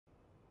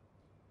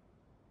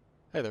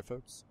Hey there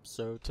folks.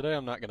 So today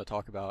I'm not going to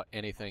talk about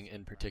anything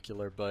in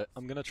particular, but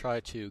I'm going to try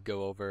to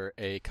go over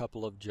a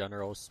couple of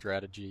general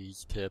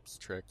strategies, tips,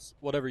 tricks,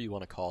 whatever you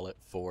want to call it,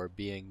 for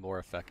being more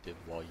effective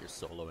while you're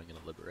soloing in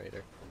a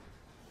Liberator.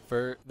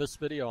 For this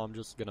video I'm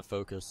just going to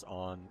focus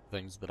on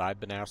things that I've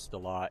been asked a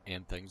lot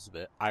and things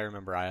that I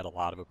remember I had a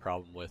lot of a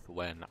problem with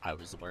when I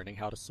was learning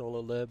how to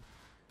solo lib.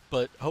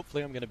 But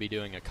hopefully I'm going to be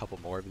doing a couple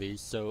more of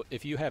these, so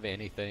if you have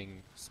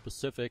anything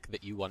specific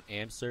that you want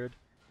answered,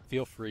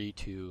 feel free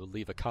to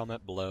leave a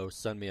comment below,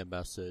 send me a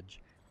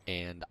message,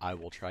 and I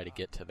will try to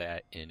get to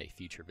that in a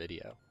future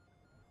video.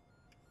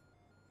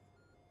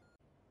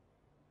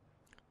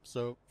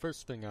 So,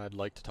 first thing I'd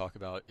like to talk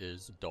about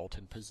is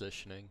Dalton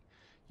positioning.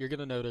 You're going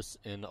to notice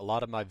in a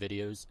lot of my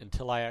videos,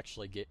 until I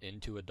actually get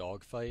into a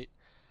dogfight,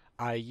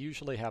 I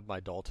usually have my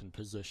Dalton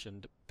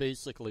positioned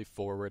basically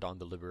forward on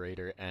the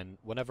Liberator, and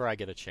whenever I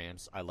get a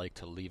chance, I like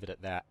to leave it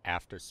at that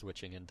after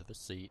switching into the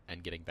seat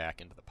and getting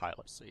back into the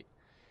pilot seat.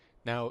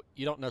 Now,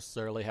 you don't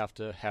necessarily have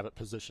to have it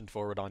positioned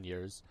forward on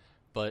yours,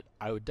 but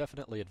I would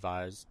definitely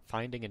advise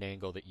finding an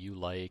angle that you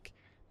like,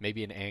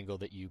 maybe an angle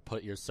that you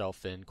put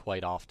yourself in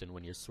quite often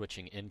when you're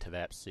switching into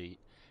that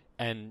seat,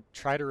 and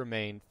try to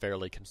remain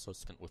fairly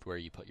consistent with where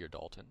you put your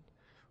Dalton.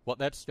 What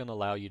that's going to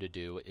allow you to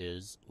do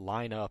is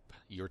line up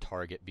your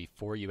target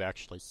before you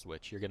actually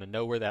switch. You're going to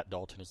know where that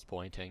Dalton is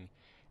pointing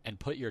and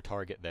put your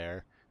target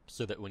there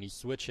so that when you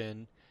switch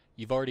in,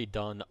 you've already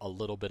done a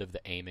little bit of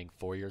the aiming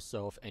for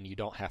yourself and you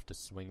don't have to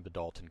swing the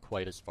Dalton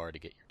quite as far to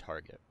get your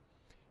target.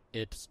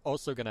 It's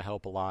also going to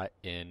help a lot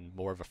in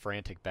more of a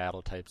frantic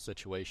battle type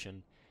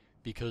situation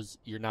because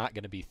you're not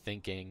going to be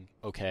thinking,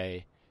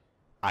 okay,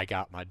 I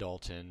got my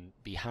Dalton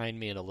behind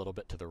me and a little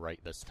bit to the right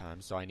this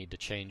time, so I need to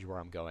change where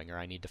I'm going or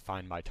I need to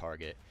find my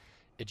target.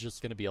 It's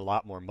just going to be a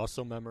lot more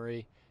muscle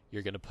memory.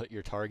 You're going to put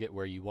your target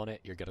where you want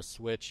it, you're going to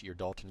switch, your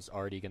Dalton's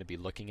already going to be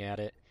looking at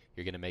it,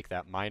 you're going to make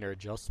that minor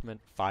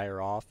adjustment, fire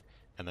off,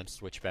 and then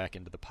switch back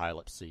into the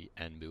pilot seat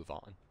and move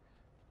on.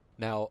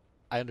 Now,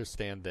 I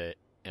understand that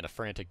in a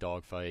frantic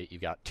dogfight,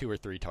 you've got 2 or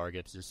 3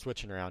 targets, you're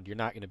switching around, you're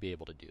not going to be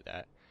able to do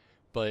that.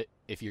 But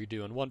if you're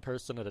doing one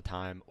person at a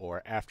time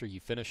or after you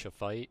finish a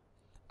fight,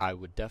 I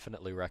would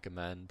definitely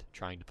recommend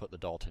trying to put the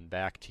Dalton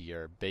back to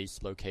your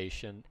base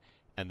location,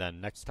 and then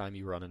next time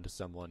you run into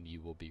someone, you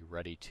will be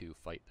ready to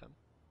fight them.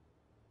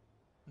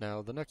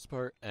 Now, the next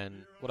part,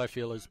 and what I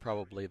feel is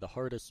probably the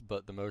hardest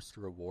but the most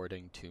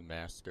rewarding to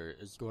master,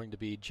 is going to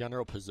be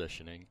general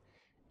positioning.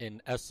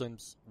 In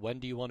essence, when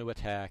do you want to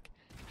attack,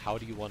 how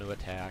do you want to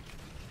attack,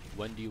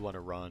 when do you want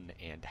to run,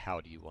 and how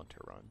do you want to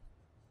run.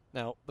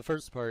 Now, the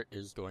first part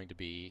is going to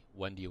be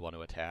when do you want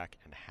to attack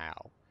and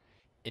how.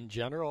 In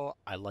general,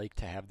 I like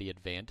to have the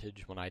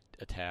advantage when I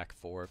attack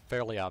for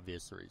fairly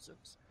obvious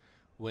reasons.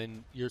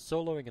 When you're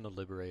soloing in a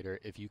Liberator,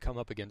 if you come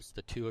up against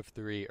a 2 of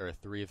 3 or a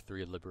 3 of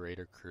 3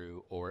 Liberator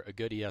crew or a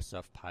good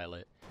ESF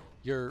pilot,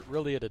 you're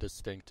really at a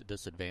distinct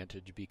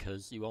disadvantage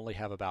because you only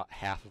have about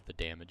half of the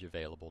damage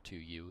available to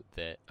you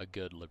that a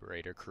good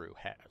Liberator crew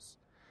has.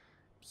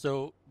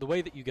 So the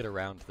way that you get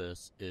around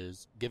this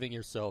is giving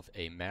yourself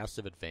a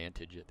massive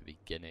advantage at the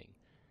beginning.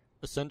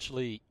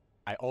 Essentially,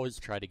 I always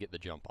try to get the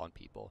jump on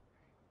people.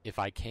 If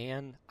I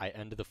can, I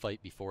end the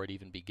fight before it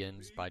even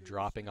begins by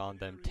dropping on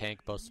them,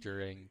 tank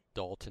bustering,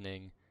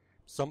 Daltoning,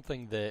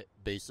 something that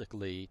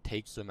basically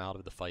takes them out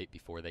of the fight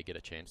before they get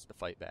a chance to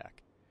fight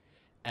back.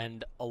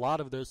 And a lot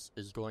of this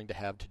is going to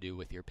have to do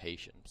with your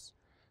patience.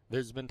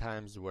 There's been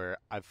times where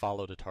I've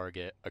followed a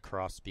target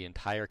across the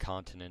entire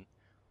continent,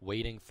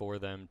 waiting for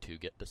them to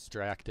get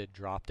distracted,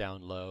 drop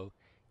down low,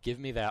 give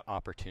me that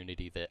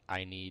opportunity that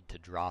I need to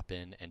drop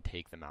in and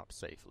take them out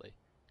safely.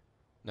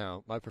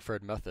 Now, my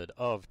preferred method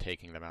of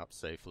taking them out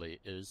safely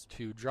is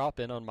to drop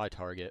in on my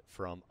target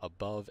from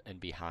above and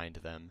behind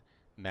them,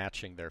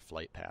 matching their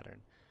flight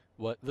pattern.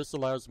 What this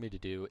allows me to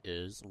do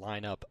is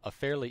line up a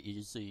fairly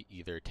easy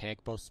either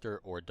tank buster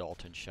or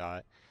Dalton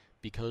shot.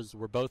 Because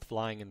we're both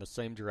flying in the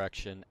same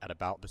direction at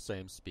about the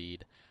same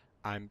speed,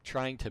 I'm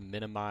trying to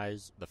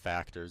minimize the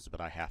factors that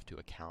I have to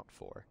account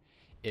for.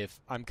 If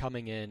I'm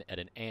coming in at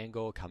an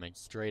angle, coming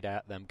straight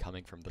at them,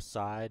 coming from the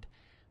side,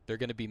 they're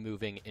going to be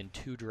moving in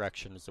 2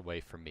 directions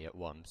away from me at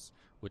once,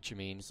 which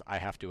means I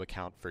have to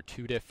account for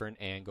 2 different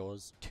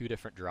angles, 2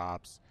 different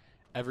drops.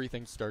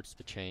 Everything starts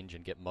to change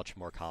and get much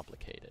more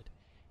complicated.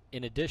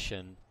 In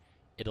addition,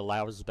 it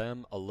allows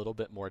them a little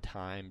bit more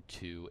time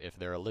to, if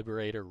they're a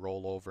Liberator,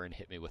 roll over and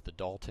hit me with the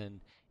Dalton.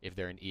 If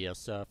they're an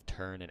ESF,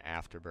 turn and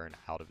afterburn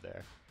out of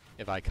there.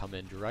 If I come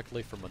in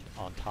directly from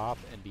on top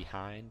and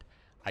behind,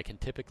 I can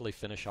typically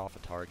finish off a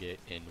target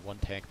in 1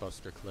 tank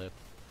buster clip,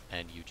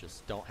 and you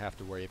just don't have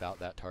to worry about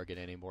that target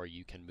anymore.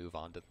 You can move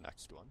on to the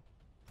next one.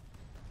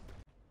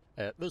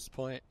 At this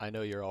point, I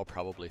know you're all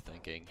probably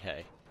thinking,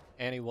 hey,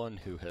 anyone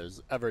who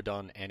has ever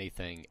done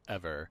anything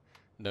ever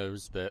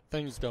knows that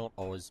things don't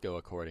always go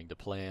according to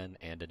plan,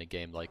 and in a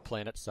game like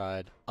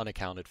Planetside,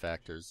 unaccounted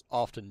factors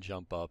often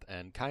jump up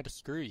and kinda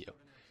screw you.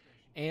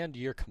 And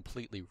you're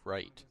completely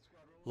right.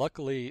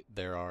 Luckily,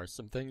 there are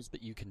some things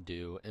that you can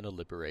do in a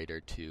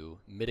Liberator to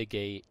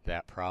mitigate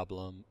that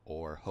problem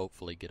or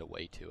hopefully get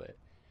away to it.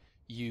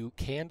 You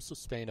can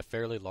sustain a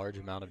fairly large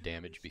amount of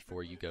damage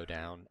before you go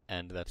down,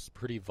 and that's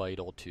pretty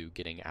vital to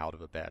getting out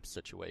of a bad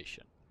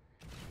situation.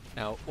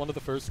 Now, one of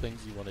the first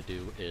things you want to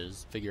do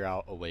is figure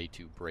out a way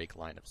to break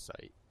line of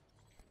sight.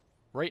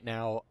 Right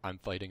now, I'm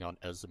fighting on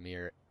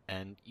Esamir,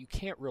 and you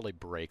can't really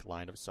break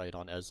line of sight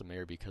on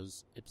Esamir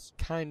because it's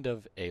kind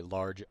of a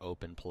large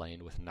open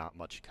plain with not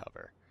much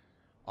cover.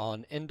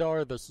 On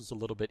Indar, this is a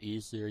little bit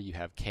easier. You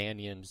have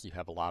canyons, you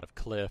have a lot of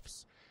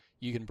cliffs,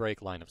 you can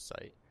break line of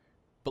sight.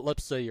 But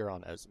let's say you're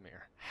on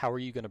Esamir. How are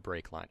you going to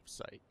break line of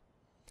sight?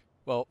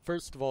 Well,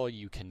 first of all,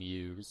 you can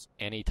use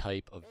any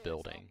type of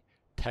building.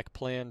 Tech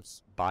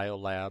plants,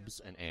 biolabs,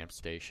 and amp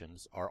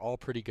stations are all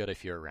pretty good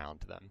if you're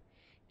around them.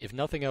 If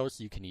nothing else,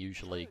 you can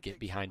usually get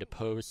behind a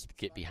post,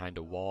 get behind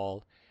a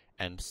wall,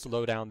 and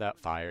slow down that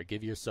fire.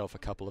 Give yourself a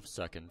couple of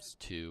seconds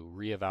to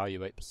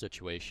reevaluate the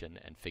situation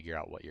and figure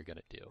out what you're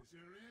going to do.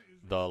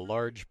 The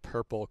large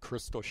purple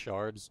crystal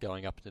shards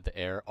going up into the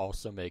air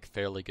also make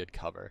fairly good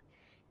cover.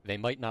 They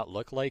might not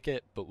look like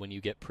it, but when you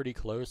get pretty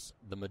close,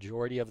 the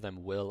majority of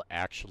them will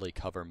actually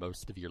cover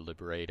most of your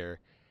Liberator,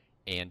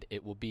 and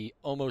it will be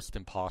almost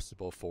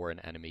impossible for an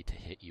enemy to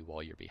hit you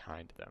while you're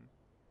behind them.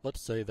 Let's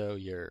say, though,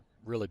 you're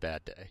really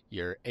bad day.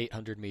 You're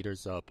 800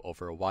 meters up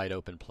over a wide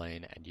open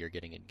plain and you're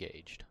getting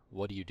engaged.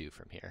 What do you do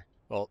from here?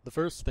 Well, the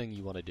first thing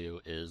you want to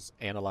do is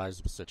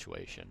analyze the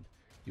situation.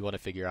 You want to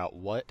figure out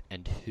what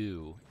and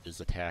who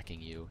is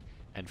attacking you,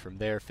 and from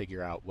there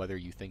figure out whether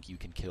you think you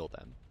can kill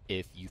them.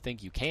 If you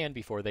think you can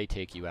before they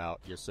take you out,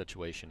 your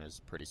situation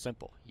is pretty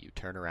simple. You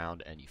turn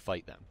around and you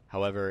fight them.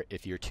 However,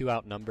 if you're too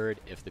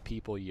outnumbered, if the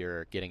people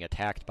you're getting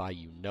attacked by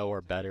you know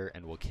are better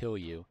and will kill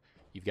you,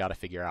 you've got to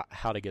figure out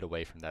how to get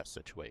away from that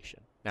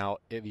situation. Now,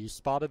 if you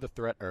spotted the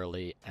threat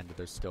early and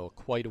they're still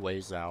quite a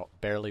ways out,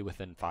 barely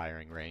within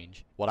firing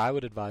range, what I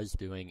would advise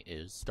doing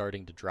is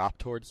starting to drop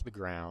towards the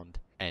ground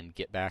and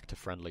get back to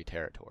friendly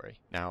territory.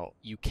 Now,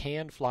 you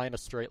can fly in a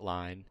straight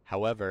line,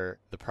 however,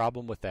 the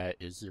problem with that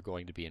is you're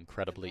going to be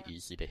incredibly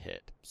easy to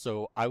hit.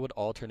 So I would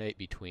alternate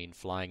between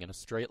flying in a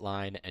straight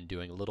line and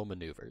doing little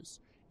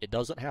maneuvers. It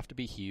doesn't have to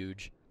be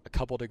huge, a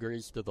couple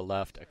degrees to the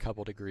left, a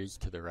couple degrees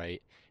to the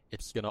right.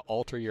 It's going to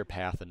alter your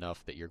path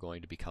enough that you're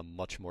going to become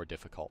much more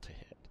difficult to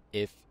hit.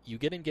 If you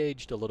get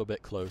engaged a little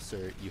bit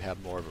closer, you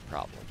have more of a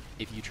problem.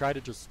 If you try to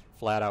just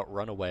flat out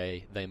run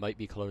away, they might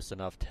be close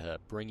enough to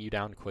bring you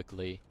down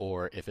quickly,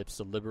 or if it's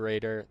a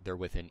Liberator, they're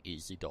within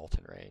easy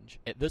Dalton range.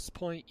 At this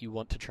point, you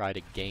want to try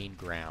to gain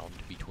ground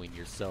between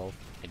yourself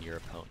and your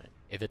opponent.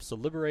 If it's a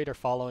Liberator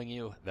following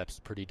you, that's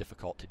pretty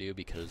difficult to do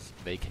because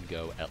they can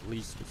go at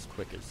least as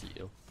quick as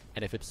you.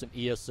 And if it's an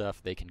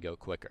ESF, they can go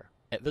quicker.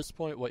 At this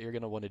point, what you're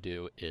going to want to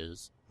do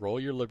is roll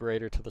your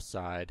Liberator to the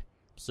side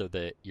so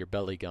that your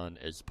belly gun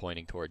is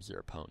pointing towards your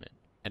opponent.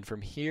 And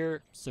from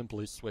here,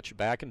 simply switch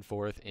back and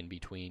forth in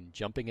between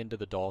jumping into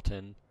the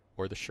Dalton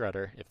or the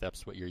Shredder, if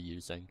that's what you're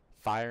using,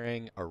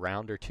 firing a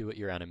round or two at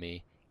your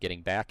enemy,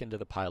 getting back into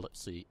the pilot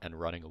seat, and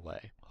running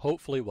away.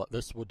 Hopefully what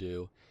this will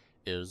do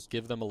is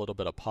give them a little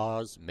bit of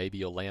pause. Maybe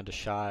you'll land a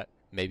shot,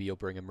 maybe you'll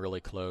bring them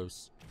really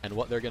close, and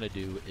what they're going to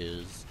do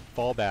is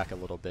fall back a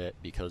little bit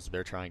because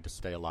they're trying to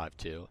stay alive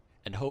too.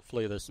 And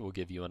hopefully this will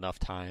give you enough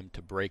time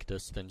to break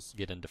distance,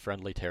 get into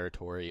friendly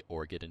territory,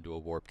 or get into a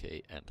warp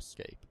gate and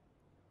escape.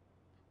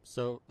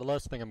 So the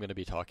last thing I'm going to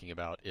be talking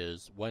about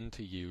is when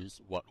to use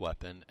what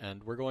weapon,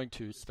 and we're going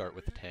to start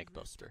with the Tank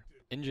Buster.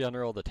 In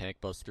general, the Tank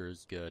Buster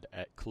is good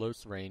at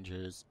close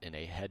ranges in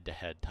a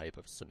head-to-head type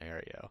of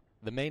scenario.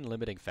 The main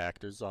limiting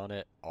factors on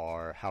it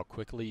are how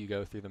quickly you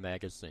go through the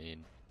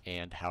magazine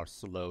and how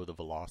slow the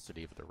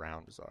velocity of the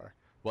rounds are.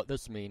 What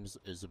this means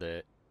is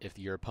that if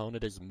your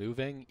opponent is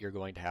moving, you're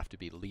going to have to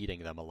be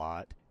leading them a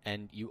lot,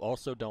 and you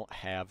also don't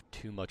have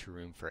too much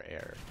room for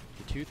error.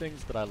 The two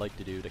things that I like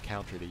to do to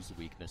counter these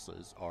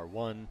weaknesses are,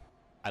 one,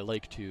 I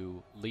like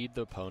to lead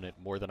the opponent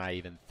more than I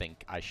even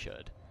think I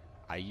should.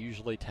 I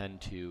usually tend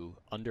to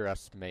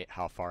underestimate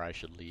how far I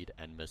should lead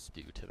and miss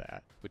due to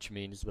that, which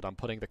means that I'm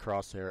putting the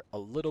crosshair a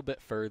little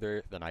bit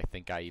further than I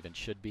think I even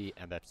should be,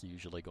 and that's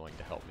usually going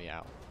to help me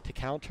out. To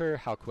counter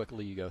how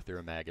quickly you go through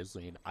a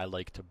magazine, I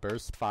like to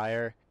burst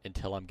fire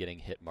until I'm getting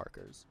hit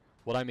markers.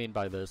 What I mean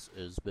by this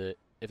is that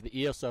if the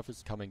ESF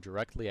is coming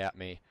directly at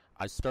me,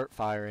 I start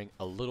firing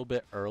a little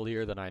bit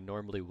earlier than I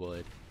normally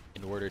would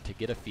in order to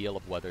get a feel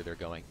of whether they're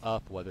going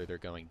up, whether they're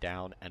going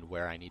down, and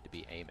where I need to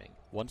be aiming.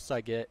 Once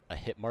I get a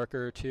hit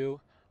marker or two,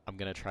 I'm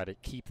going to try to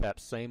keep that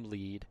same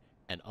lead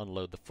and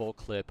unload the full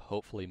clip.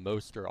 Hopefully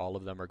most or all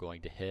of them are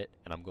going to hit,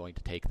 and I'm going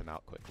to take them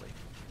out quickly.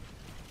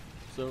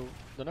 So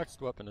the next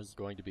weapon is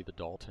going to be the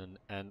Dalton,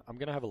 and I'm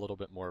going to have a little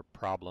bit more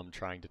problem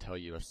trying to tell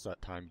you a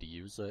set time to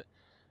use it,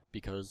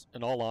 because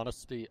in all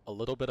honesty, a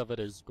little bit of it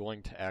is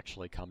going to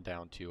actually come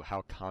down to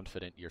how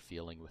confident you're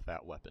feeling with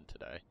that weapon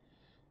today.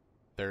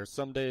 There are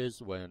some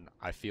days when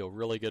I feel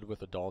really good with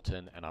the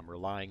Dalton and I'm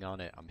relying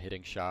on it, I'm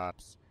hitting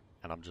shots,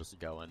 and I'm just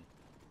going.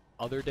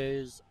 Other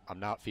days, I'm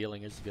not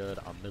feeling as good,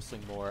 I'm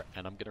missing more,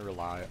 and I'm going to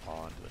rely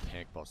on the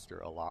Tank Buster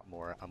a lot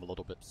more. I'm a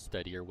little bit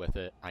steadier with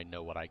it, I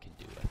know what I can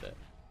do with it.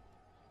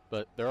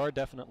 But there are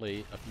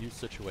definitely a few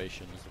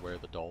situations where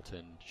the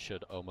Dalton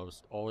should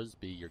almost always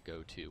be your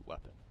go-to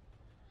weapon.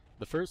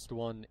 The first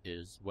one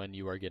is when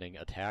you are getting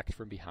attacked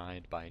from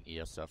behind by an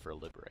ESF or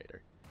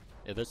Liberator.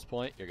 At this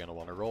point, you're going to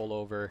want to roll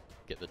over,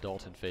 get the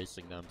Dalton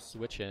facing them,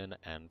 switch in,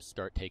 and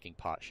start taking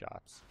pot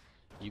shots.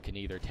 You can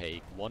either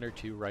take 1 or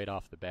 2 right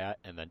off the bat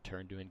and then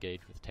turn to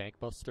engage with Tank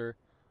Buster,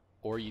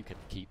 or you can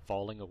keep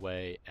falling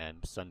away and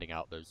sending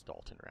out those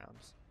Dalton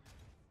rounds.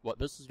 What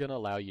this is going to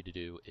allow you to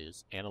do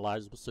is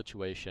analyze the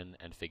situation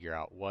and figure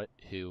out what,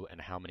 who,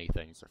 and how many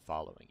things are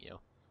following you.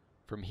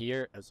 From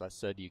here, as I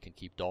said, you can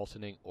keep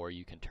Daltoning or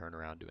you can turn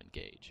around to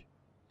engage.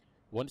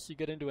 Once you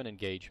get into an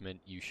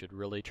engagement, you should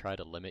really try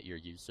to limit your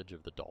usage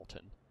of the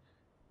Dalton.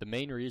 The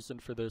main reason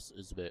for this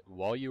is that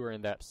while you are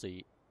in that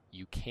seat,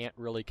 you can't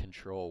really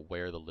control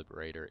where the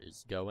Liberator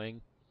is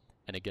going,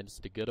 and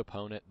against a good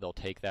opponent, they'll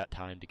take that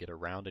time to get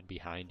around and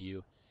behind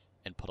you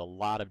and put a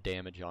lot of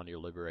damage on your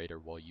Liberator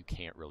while you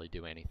can't really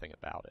do anything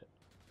about it.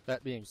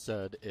 That being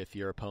said, if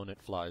your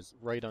opponent flies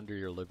right under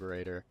your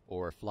Liberator,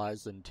 or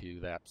flies into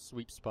that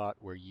sweet spot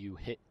where you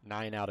hit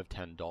 9 out of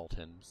 10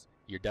 Daltons,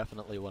 you're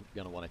definitely going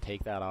to want to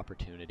take that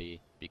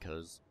opportunity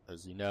because,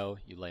 as you know,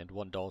 you land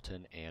 1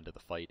 Dalton and the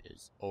fight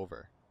is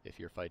over if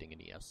you're fighting an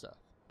ESF.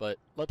 But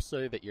let's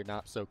say that you're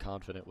not so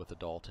confident with a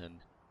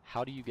Dalton.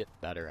 How do you get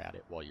better at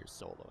it while you're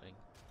soloing?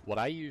 What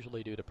I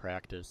usually do to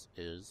practice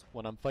is,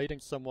 when I'm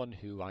fighting someone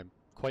who I'm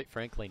quite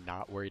frankly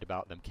not worried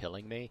about them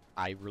killing me,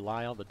 I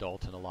rely on the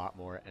Dalton a lot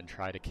more and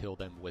try to kill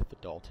them with the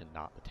Dalton,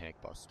 not the Tank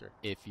Buster.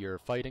 If you're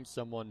fighting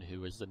someone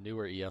who is a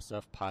newer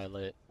ESF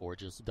pilot or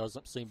just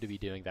doesn't seem to be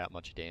doing that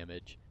much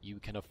damage, you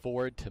can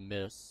afford to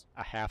miss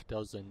a half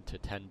dozen to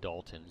 10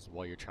 Daltons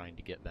while you're trying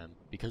to get them,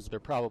 because they're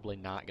probably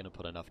not going to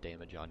put enough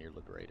damage on your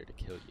Liberator to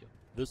kill you.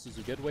 This is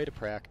a good way to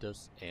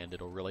practice, and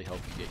it'll really help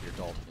you get your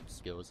Daltoning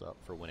skills up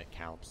for when it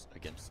counts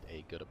against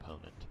a good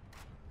opponent.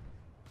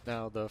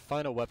 Now, the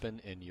final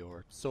weapon in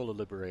your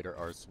Solo-Liberator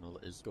arsenal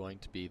is going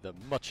to be the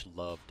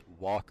much-loved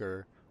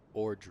Walker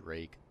or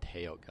Drake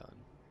tailgun.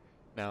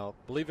 Now,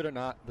 believe it or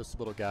not, this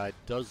little guy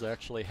does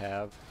actually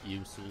have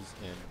uses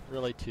in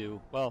really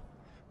 2, well,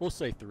 we'll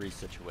say 3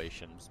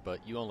 situations, but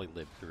you only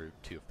live through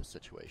 2 of the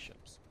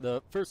situations.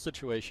 The first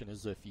situation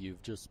is if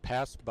you've just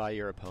passed by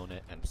your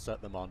opponent and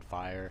set them on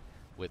fire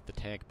with the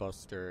Tank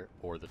Buster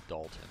or the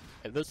Dalton.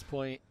 At this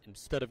point,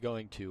 instead of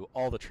going to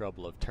all the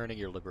trouble of turning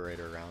your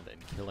Liberator around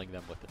and killing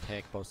them with the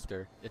Tank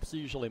Buster, it's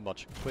usually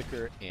much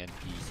quicker and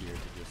easier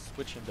to just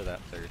switch into that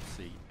third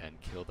seat and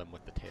kill them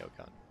with the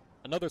tailgun.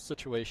 Another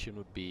situation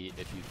would be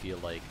if you feel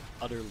like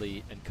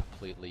utterly and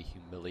completely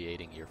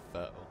humiliating your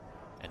foe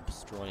and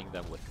destroying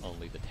them with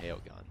only the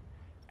tailgun.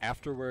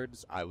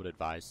 Afterwards, I would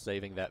advise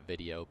saving that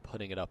video,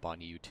 putting it up on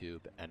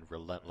YouTube, and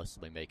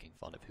relentlessly making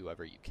fun of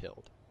whoever you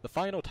killed. The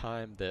final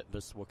time that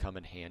this will come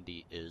in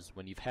handy is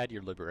when you've had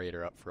your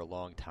Liberator up for a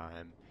long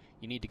time,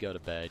 you need to go to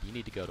bed, you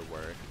need to go to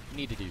work, you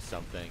need to do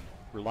something,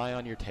 rely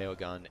on your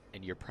tailgun,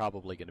 and you're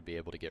probably going to be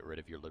able to get rid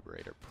of your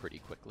Liberator pretty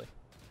quickly.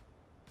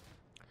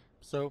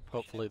 So,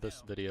 hopefully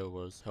this video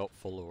was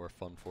helpful or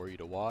fun for you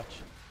to watch.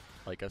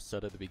 Like I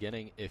said at the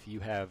beginning, if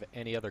you have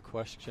any other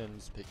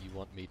questions that you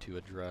want me to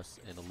address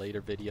in a later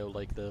video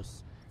like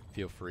this,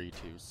 feel free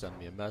to send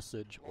me a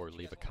message or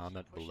leave a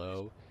comment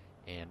below,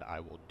 and I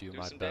will do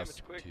my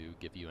best to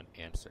give you an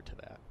answer to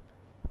that.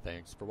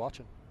 Thanks for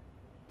watching.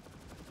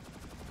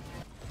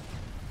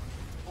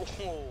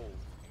 Oh,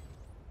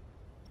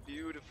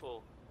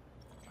 beautiful.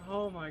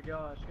 Oh my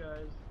gosh,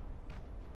 guys.